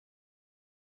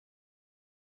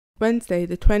Wednesday,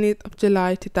 the 20th of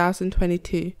July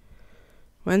 2022.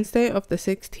 Wednesday of the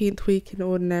 16th week in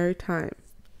Ordinary Time.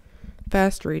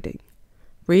 First reading.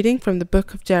 Reading from the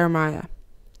book of Jeremiah.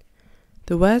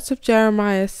 The words of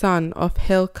Jeremiah son of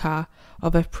Hilkiah,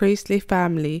 of a priestly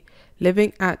family,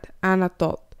 living at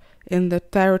Anathoth in the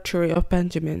territory of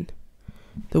Benjamin.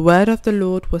 The word of the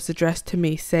Lord was addressed to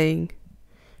me, saying,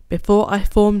 Before I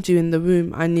formed you in the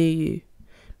womb I knew you.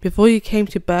 Before you came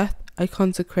to birth I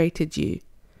consecrated you.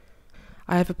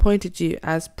 I have appointed you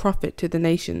as prophet to the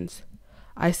nations.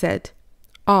 I said,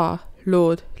 Ah,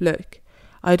 Lord, look,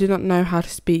 I do not know how to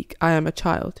speak, I am a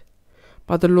child.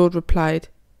 But the Lord replied,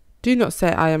 Do not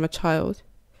say I am a child.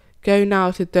 Go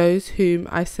now to those whom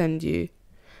I send you,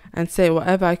 and say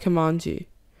whatever I command you.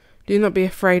 Do not be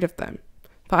afraid of them,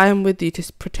 for I am with you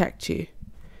to protect you.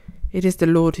 It is the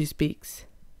Lord who speaks.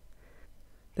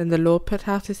 Then the Lord put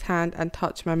out his hand and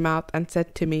touched my mouth and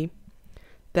said to me,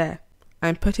 There, I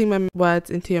am putting my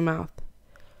words into your mouth.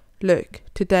 Look,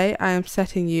 today I am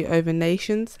setting you over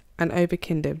nations and over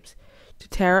kingdoms, to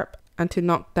tear up and to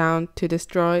knock down, to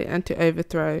destroy and to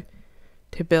overthrow,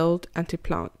 to build and to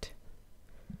plant.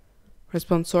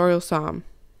 Responsorial Psalm.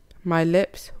 My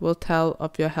lips will tell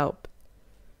of your help.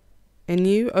 In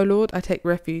you, O Lord, I take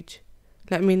refuge.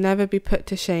 Let me never be put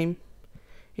to shame.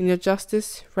 In your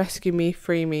justice, rescue me,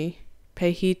 free me,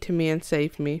 pay heed to me and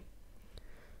save me.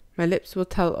 My lips will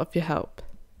tell of your help.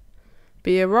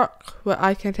 Be a rock where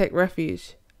I can take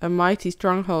refuge, a mighty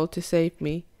stronghold to save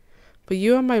me. For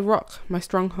you are my rock, my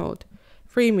stronghold.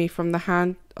 Free me from the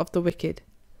hand of the wicked.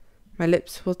 My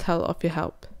lips will tell of your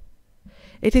help.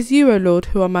 It is you, O Lord,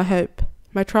 who are my hope,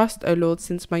 my trust, O Lord,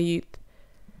 since my youth.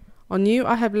 On you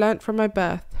I have learnt from my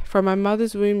birth, from my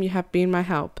mother's womb you have been my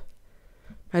help.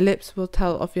 My lips will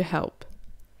tell of your help.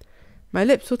 My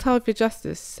lips will tell of your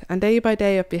justice, and day by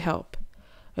day of your help.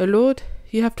 O Lord,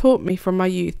 you have taught me from my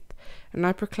youth, and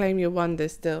I proclaim your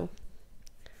wonders still.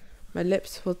 My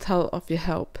lips will tell of your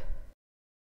help.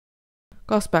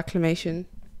 Gospel acclamation.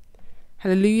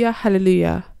 Hallelujah,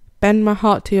 hallelujah. Bend my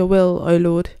heart to your will, O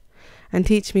Lord, and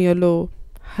teach me your law.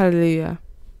 Hallelujah.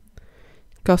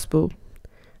 Gospel.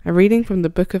 A reading from the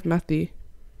book of Matthew.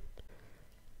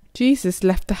 Jesus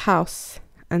left the house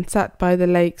and sat by the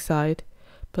lakeside,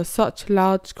 but such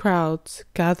large crowds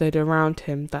gathered around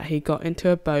him that he got into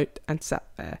a boat and sat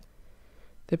there.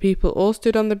 The people all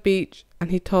stood on the beach,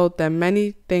 and he told them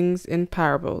many things in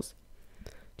parables.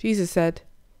 Jesus said,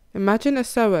 Imagine a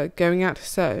sower going out to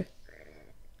sow.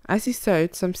 As he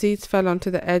sowed, some seeds fell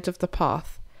onto the edge of the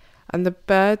path, and the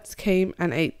birds came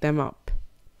and ate them up.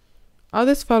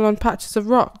 Others fell on patches of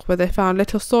rock, where they found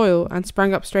little soil and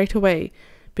sprang up straight away,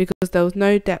 because there was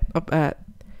no depth of earth.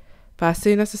 But as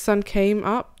soon as the sun came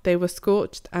up, they were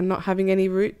scorched, and not having any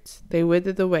roots, they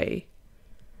withered away.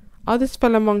 Others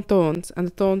fell among thorns, and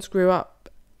the thorns grew up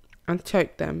and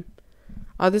choked them.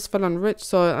 Others fell on rich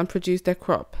soil and produced their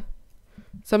crop.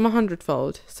 Some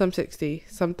 100-fold, some 60,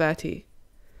 some 30.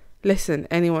 Listen,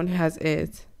 anyone who has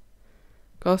ears.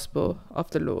 Gospel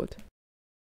of the Lord.